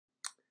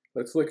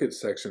Let's look at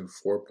section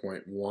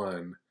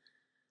 4.1,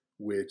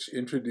 which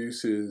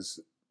introduces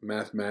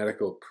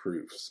mathematical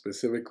proofs,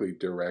 specifically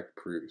direct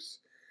proofs.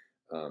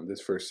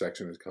 This first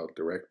section is called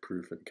Direct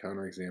Proof and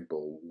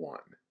Counterexample 1.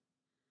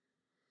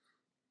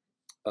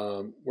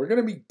 We're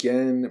going to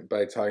begin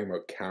by talking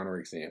about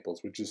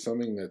counterexamples, which is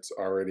something that's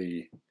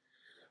already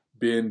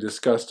been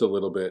discussed a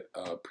little bit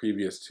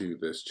previous to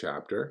this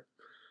chapter.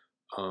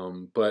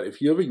 But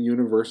if you have a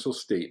universal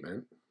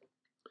statement,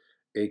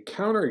 a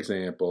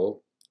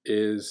counterexample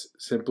is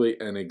simply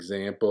an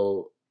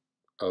example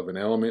of an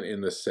element in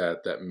the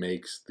set that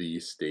makes the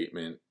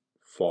statement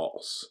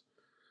false.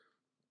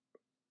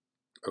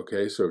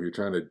 Okay, so if you're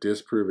trying to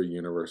disprove a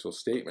universal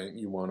statement,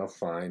 you want to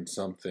find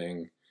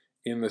something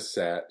in the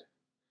set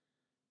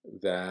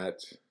that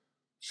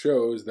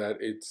shows that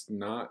it's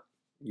not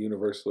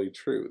universally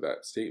true,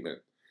 that statement.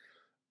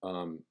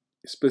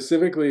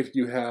 Specifically, if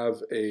you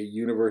have a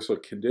universal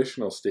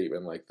conditional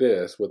statement like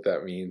this, what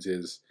that means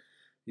is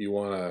you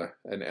want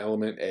an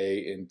element A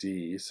in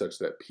D such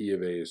that P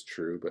of A is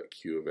true, but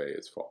Q of A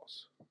is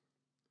false.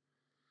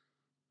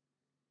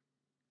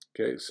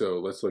 Okay, so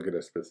let's look at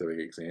a specific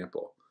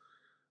example.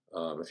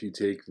 If you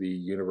take the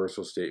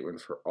universal statement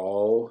for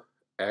all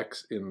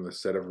x in the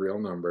set of real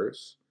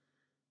numbers,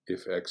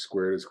 if x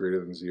squared is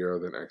greater than 0,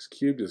 then x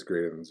cubed is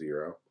greater than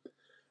 0.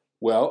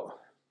 Well,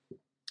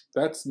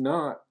 that's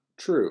not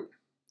true.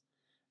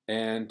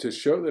 And to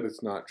show that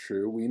it's not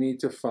true, we need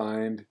to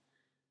find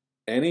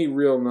any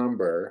real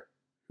number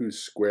whose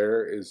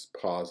square is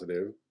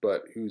positive,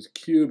 but whose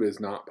cube is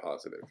not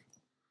positive.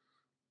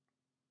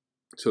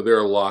 So there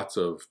are lots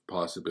of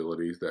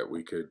possibilities that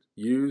we could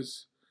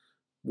use.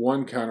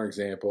 One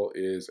counterexample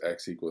is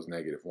x equals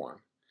 -1,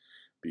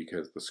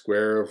 because the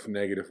square of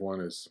 -1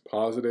 is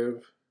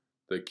positive,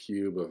 the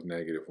cube of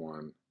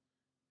 -1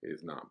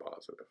 is not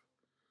positive.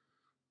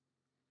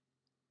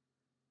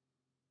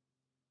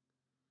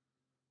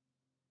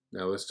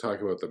 Now let's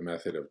talk about the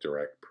method of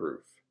direct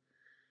proof.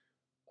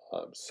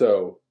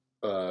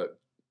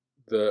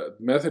 The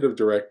method of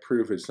direct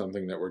proof is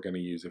something that we're going to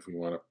use if we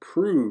want to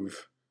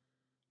prove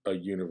a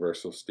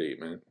universal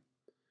statement.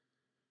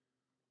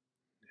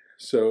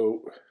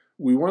 So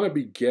we want to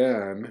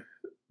begin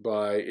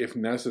by, if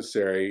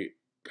necessary,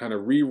 kind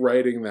of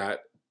rewriting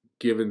that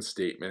given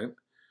statement.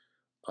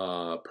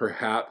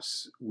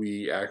 Perhaps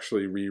we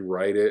actually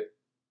rewrite it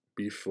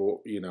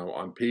before,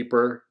 on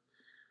paper,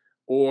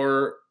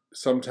 or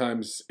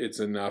sometimes it's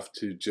enough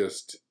to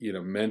just,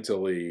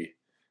 mentally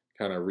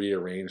kind of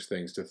rearrange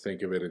things to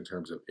think of it in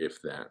terms of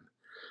if-then.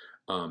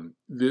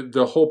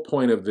 The whole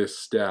point of this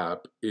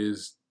step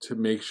is to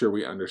make sure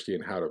we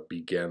understand how to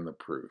begin the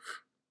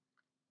proof.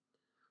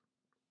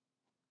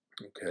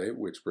 Okay,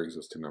 which brings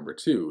us to number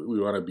 2. We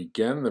want to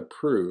begin the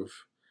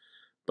proof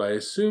by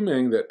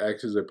assuming that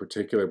x is a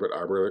particular but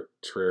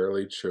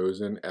arbitrarily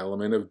chosen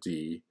element of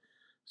D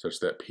such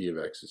that P of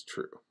x is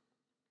true.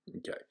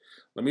 Okay,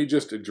 let me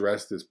just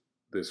address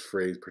this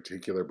phrase,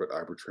 particular but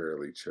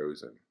arbitrarily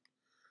chosen.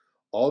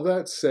 All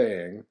that's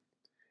saying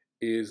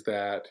is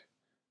that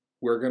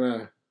we're going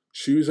to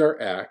choose our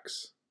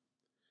x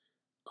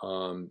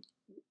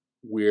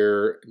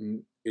where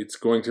it's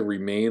going to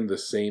remain the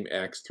same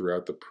x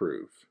throughout the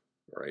proof,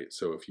 right?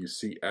 So if you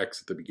see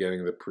x at the beginning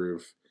of the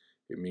proof,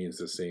 it means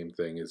the same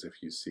thing as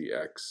if you see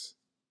x,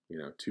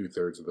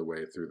 2/3 of the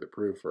way through the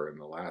proof or in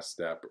the last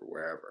step or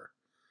wherever.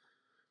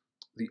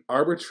 The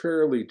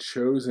arbitrarily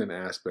chosen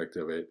aspect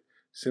of it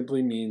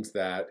simply means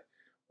that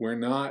we're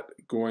not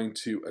going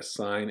to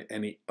assign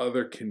any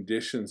other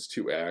conditions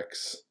to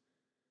x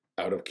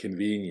out of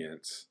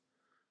convenience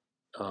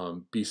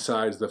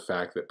besides the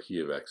fact that P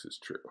of x is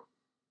true.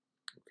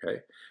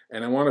 Okay,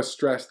 and I want to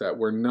stress that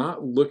we're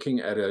not looking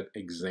at an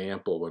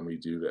example when we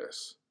do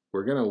this.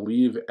 We're going to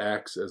leave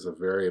x as a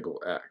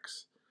variable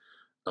x.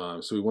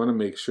 So we want to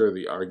make sure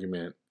the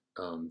argument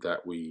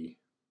that we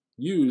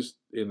use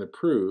in the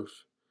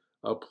proof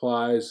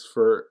applies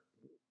for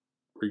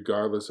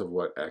regardless of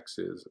what x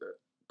is,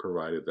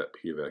 provided that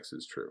P of x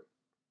is true.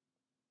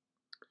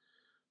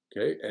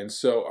 Okay, and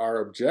so our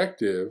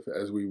objective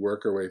as we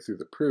work our way through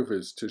the proof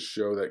is to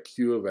show that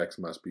Q of x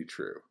must be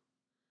true.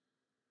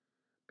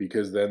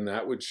 Because then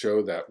that would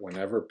show that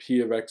whenever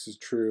P of x is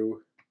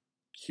true,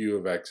 Q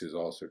of x is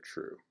also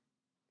true.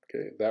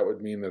 Okay, that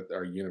would mean that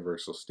our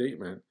universal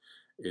statement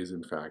is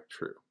in fact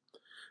true.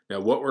 Now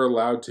what we're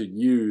allowed to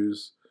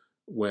use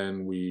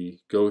when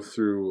we go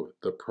through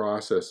the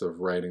process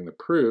of writing the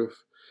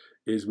proof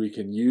is we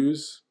can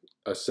use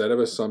a set of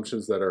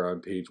assumptions that are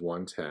on page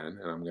 110,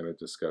 and I'm going to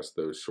discuss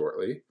those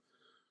shortly.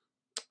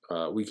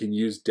 We can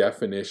use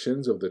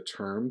definitions of the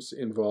terms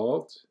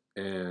involved,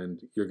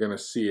 and you're going to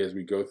see as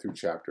we go through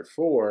chapter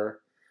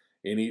 4,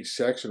 in each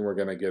section we're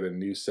going to get a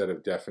new set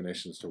of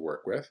definitions to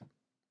work with.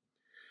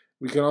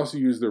 We can also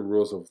use the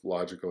rules of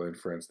logical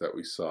inference that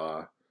we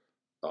saw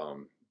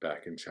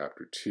back in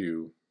chapter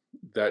 2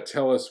 that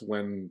tell us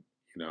when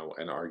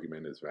an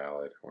argument is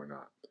valid or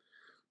not.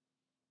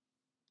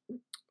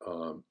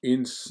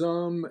 In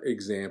some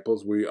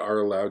examples, we are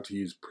allowed to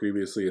use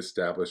previously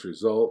established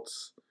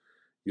results.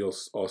 You'll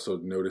also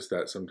notice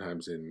that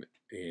sometimes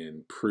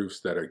in proofs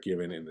that are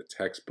given in the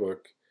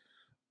textbook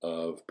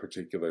of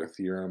particular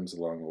theorems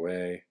along the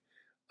way.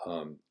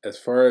 As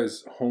far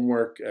as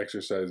homework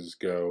exercises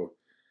go,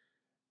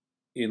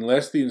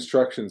 unless the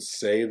instructions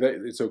say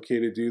that it's okay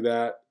to do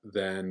that,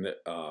 then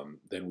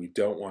we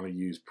don't want to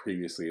use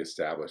previously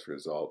established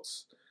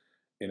results.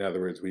 In other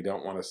words, we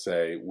don't want to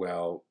say,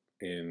 well,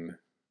 in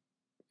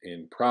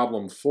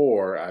problem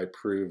 4, I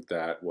proved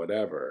that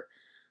whatever.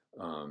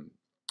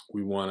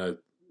 We want to,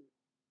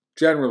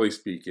 generally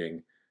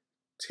speaking,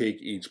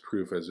 take each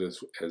proof as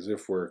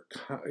if we're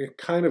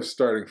kind of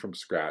starting from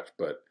scratch,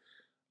 but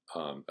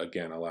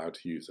again, allowed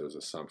to use those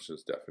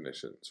assumptions,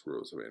 definitions,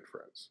 rules of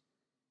inference.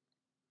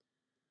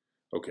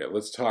 Okay,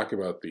 let's talk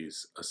about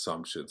these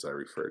assumptions I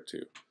referred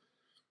to.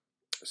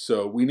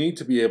 So we need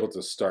to be able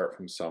to start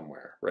from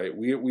somewhere, right?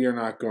 We are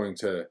not going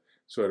to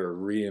sort of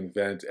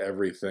reinvent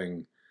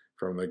everything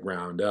from the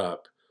ground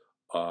up,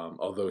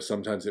 although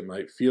sometimes it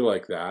might feel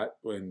like that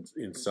when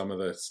in some of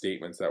the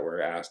statements that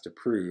we're asked to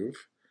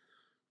prove.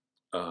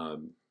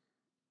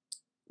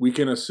 We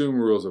can assume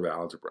rules of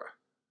algebra,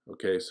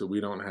 okay? So we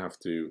don't have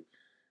to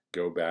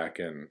go back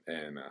and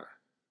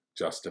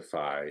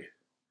justify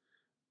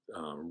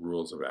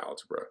rules of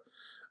algebra.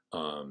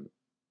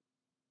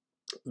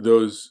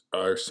 Those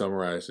are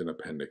summarized in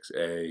Appendix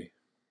A.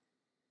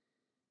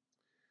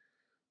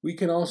 We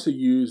can also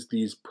use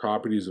these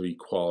properties of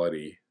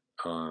equality.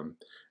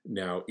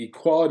 Now,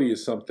 equality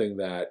is something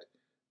that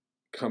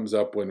comes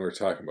up when we're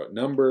talking about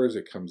numbers,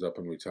 it comes up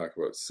when we talk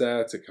about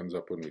sets, it comes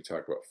up when we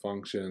talk about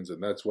functions,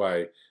 and that's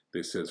why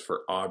this is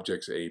for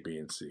objects A, B,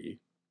 and C.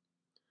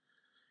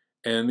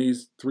 And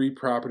these three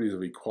properties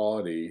of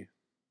equality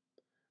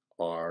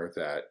are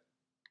that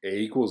A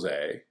equals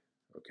A,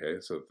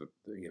 okay, so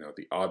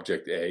the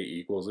object A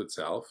equals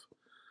itself.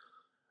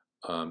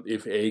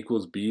 If A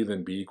equals B,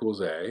 then B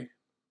equals A.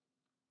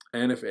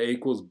 And if A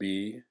equals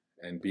B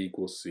and B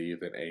equals C,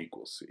 then A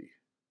equals C.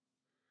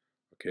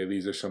 Okay,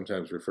 these are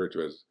sometimes referred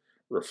to as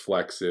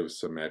reflexive,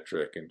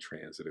 symmetric, and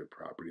transitive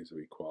properties of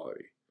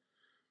equality.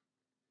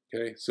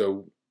 Okay,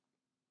 so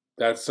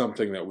that's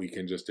something that we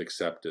can just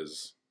accept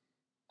as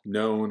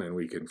known, and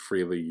we can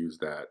freely use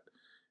that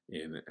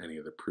in any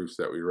of the proofs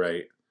that we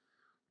write.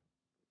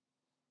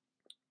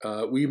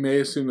 We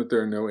may assume that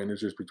there are no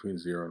integers between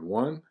 0 and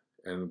 1,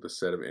 and that the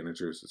set of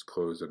integers is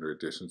closed under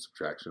addition,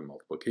 subtraction, and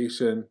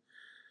multiplication,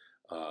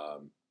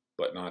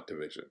 but not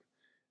division.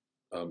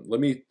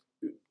 Let me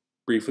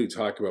briefly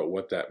talk about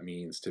what that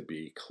means to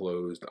be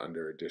closed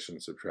under addition,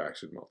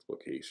 subtraction,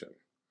 multiplication.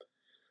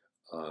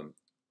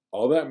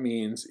 All that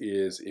means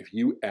is if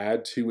you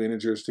add two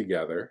integers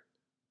together,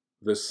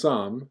 the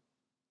sum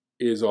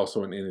is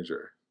also an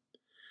integer.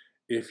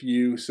 If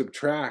you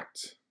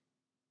subtract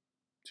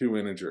two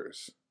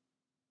integers,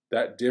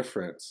 that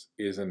difference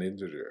is an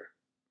integer.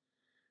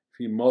 If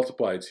you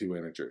multiply two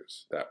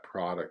integers, that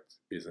product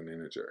is an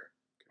integer.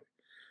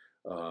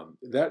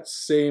 That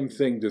same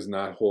thing does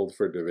not hold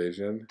for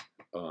division.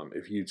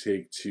 If you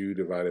take 2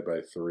 divided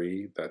by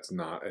 3, that's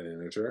not an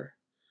integer.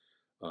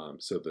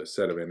 So the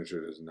set of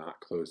integers is not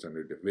closed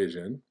under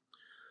division.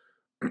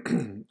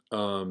 And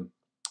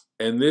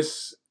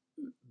this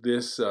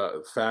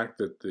fact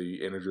that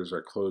the integers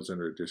are closed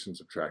under addition,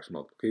 subtraction,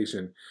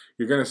 multiplication,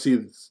 you're going to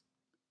see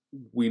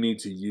we need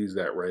to use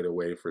that right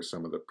away for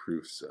some of the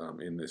proofs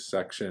in this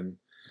section.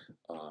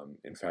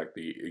 In fact,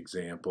 the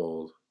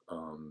example,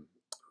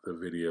 the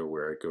video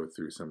where I go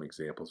through some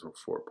examples from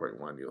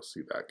 4.1, you'll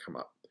see that come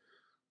up.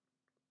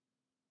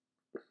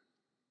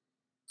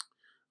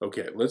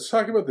 Okay, let's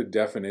talk about the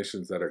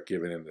definitions that are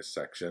given in this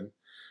section.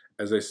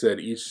 As I said,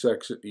 each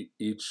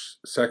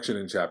section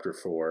in Chapter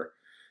 4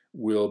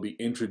 will be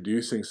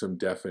introducing some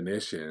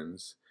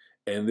definitions,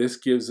 and this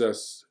gives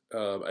us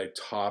a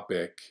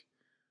topic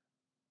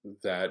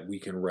that we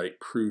can write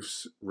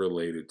proofs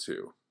related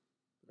to.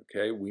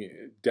 Okay,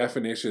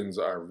 definitions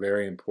are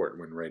very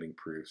important when writing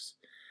proofs,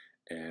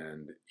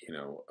 and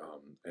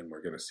and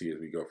we're going to see as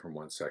we go from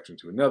one section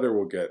to another,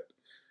 we'll get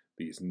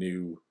these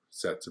new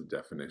sets of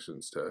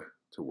definitions to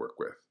work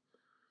with.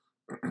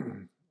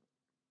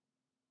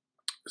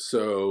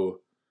 So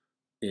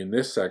in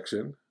this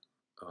section,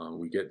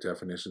 we get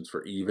definitions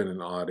for even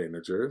and odd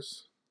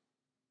integers.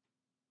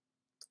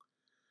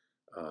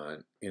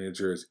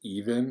 Integer is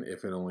even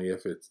if and only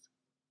if it's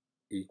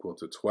equal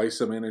to twice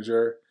some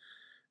integer.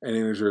 An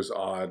integer is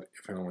odd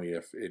if and only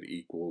if it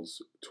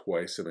equals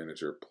twice some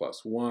integer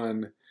plus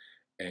 1.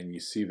 And you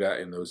see that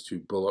in those two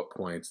bullet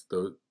points.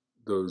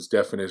 Those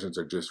definitions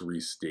are just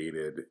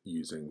restated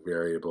using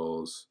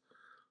variables.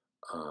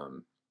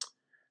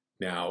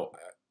 Now,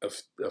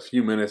 a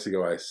few minutes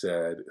ago I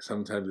said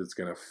sometimes it's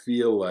going to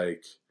feel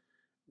like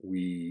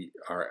we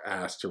are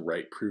asked to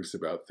write proofs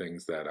about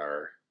things that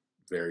are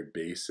very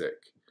basic.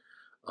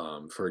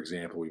 For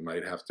example, we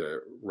might have to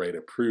write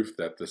a proof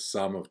that the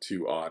sum of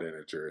two odd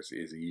integers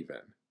is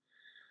even.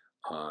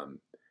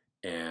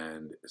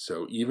 And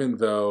so even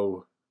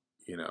though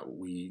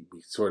we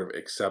sort of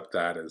accept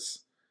that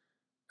as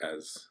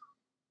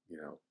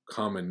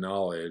common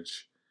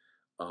knowledge,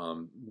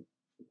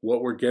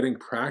 what we're getting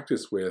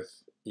practice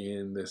with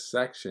in this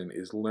section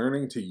is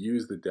learning to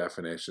use the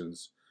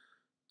definitions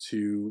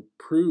to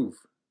prove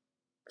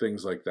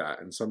things like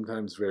that, and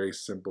sometimes very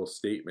simple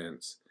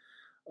statements.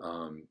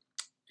 And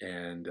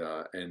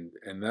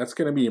that's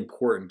going to be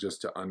important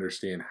just to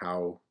understand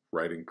how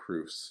writing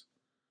proofs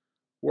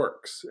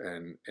works,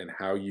 and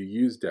how you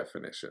use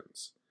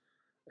definitions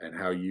and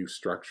how you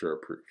structure a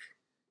proof.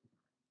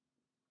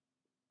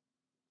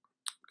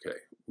 Okay,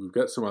 we've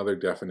got some other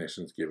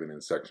definitions given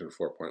in section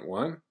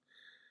 4.1,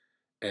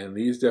 and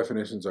these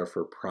definitions are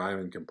for prime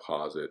and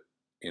composite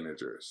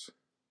integers.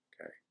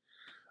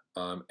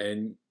 Okay,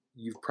 and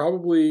you've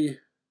probably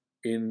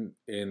in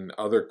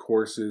other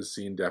courses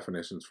seen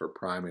definitions for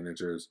prime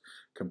integers.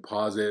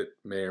 Composite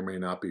may or may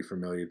not be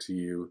familiar to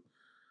you,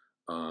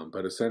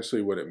 but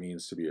essentially what it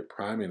means to be a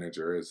prime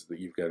integer is that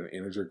you've got an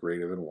integer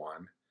greater than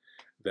 1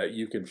 that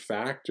you can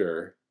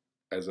factor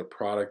as a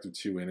product of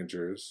two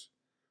integers.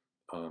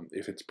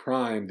 If it's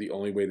prime, the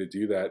only way to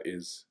do that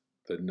is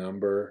the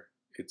number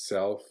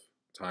itself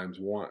times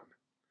 1.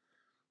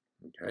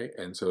 Okay,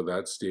 and so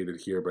that's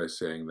stated here by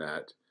saying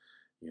that,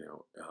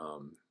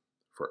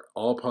 for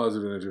all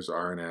positive integers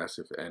r and s,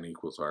 if n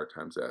equals r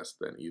times s,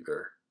 then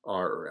either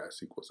r or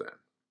s equals n.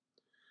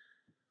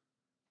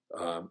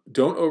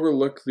 Don't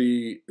overlook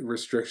the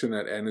restriction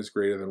that n is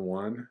greater than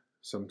 1.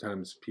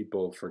 Sometimes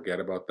people forget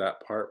about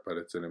that part, but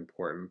it's an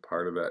important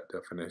part of that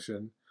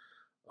definition.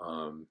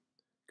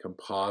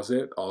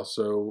 Composite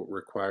also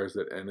requires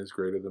that n is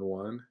greater than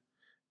 1.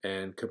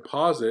 And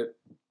composite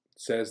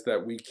says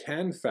that we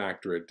can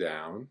factor it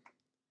down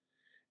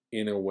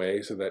in a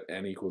way so that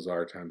n equals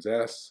r times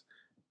s,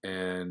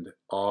 and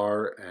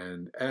r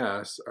and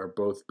s are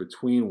both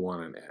between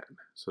 1 and n.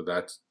 So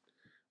that's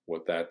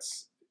what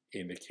that's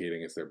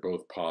indicating, is they're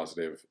both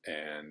positive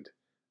and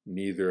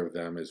neither of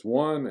them is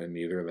 1 and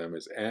neither of them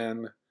is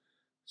n.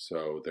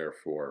 So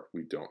therefore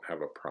we don't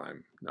have a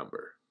prime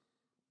number.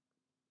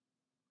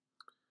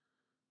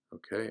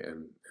 Okay,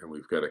 and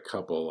we've got a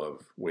couple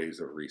of ways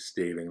of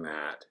restating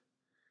that.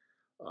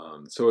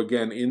 So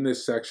again, in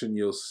this section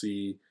you'll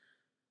see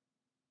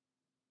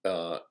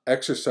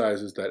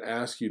exercises that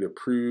ask you to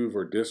prove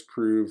or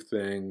disprove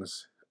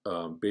things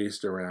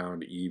based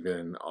around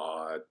even,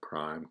 odd,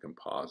 prime,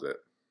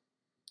 composite.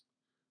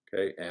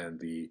 Okay, and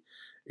the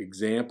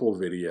example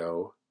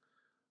video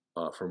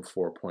from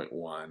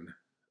 4.1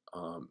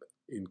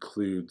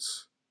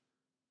 includes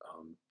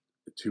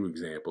two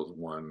examples.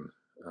 One,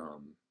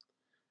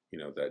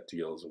 that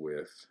deals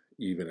with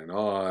even and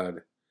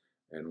odd,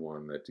 and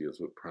one that deals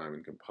with prime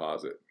and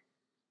composite.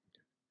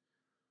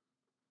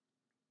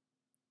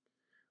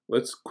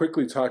 Let's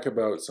quickly talk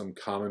about some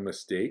common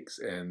mistakes,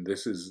 and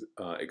this is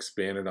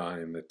expanded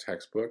on in the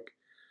textbook,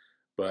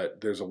 but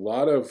there's a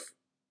lot of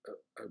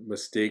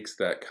mistakes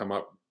that come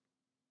up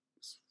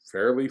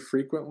fairly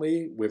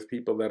frequently with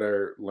people that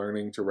are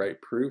learning to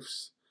write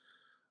proofs,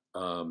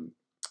 and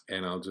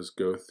I'll just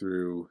go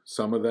through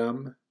some of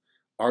them.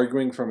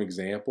 Arguing from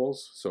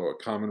examples. So a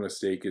common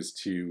mistake is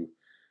to,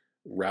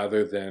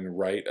 rather than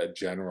write a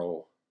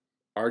general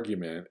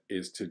argument,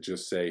 is to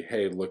just say,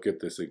 hey, look at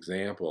this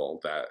example,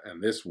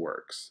 and this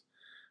works.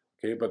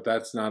 Okay, but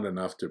that's not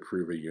enough to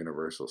prove a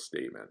universal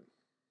statement.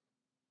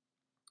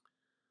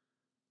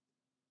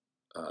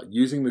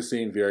 Using the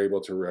same variable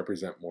to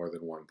represent more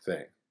than one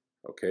thing.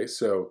 Okay,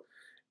 so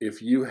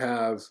if you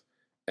have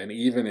an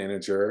even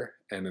integer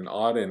and an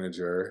odd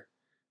integer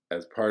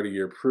as part of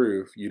your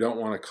proof, you don't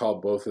want to call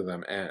both of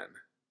them n.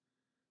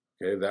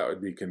 Okay, that would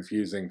be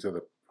confusing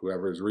to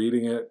whoever's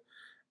reading it,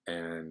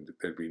 and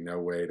there'd be no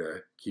way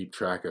to keep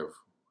track of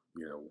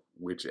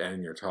which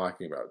n you're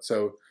talking about.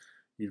 So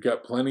you've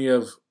got plenty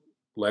of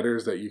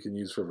letters that you can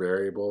use for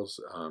variables.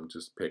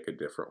 Just pick a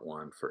different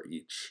one for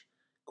each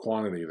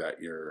quantity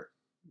that you're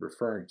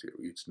referring to,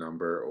 each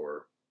number,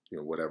 or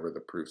whatever the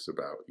proof's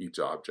about, each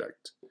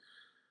object.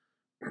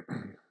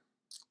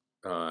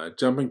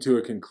 Jumping to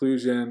a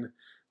conclusion.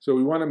 So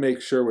we want to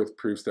make sure with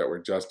proofs that we're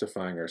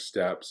justifying our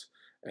steps,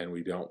 and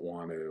we don't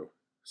want to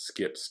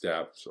skip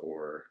steps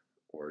or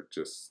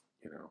just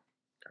kind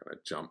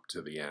of jump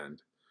to the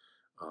end.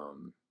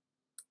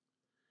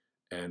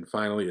 And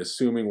finally,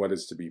 assuming what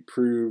is to be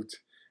proved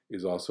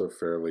is also a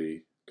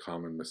fairly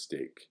common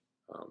mistake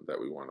that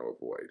we want to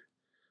avoid.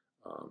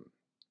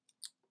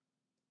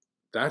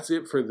 That's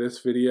it for this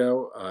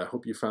video. I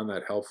hope you found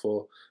that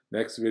helpful.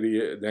 Next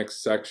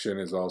section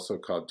is also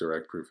called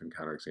Direct Proof and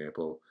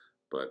Counterexample,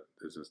 but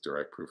this is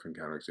Direct Proof and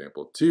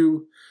Counterexample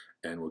 2,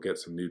 and we'll get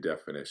some new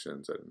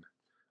definitions, and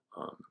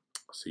I'll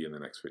see you in the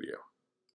next video.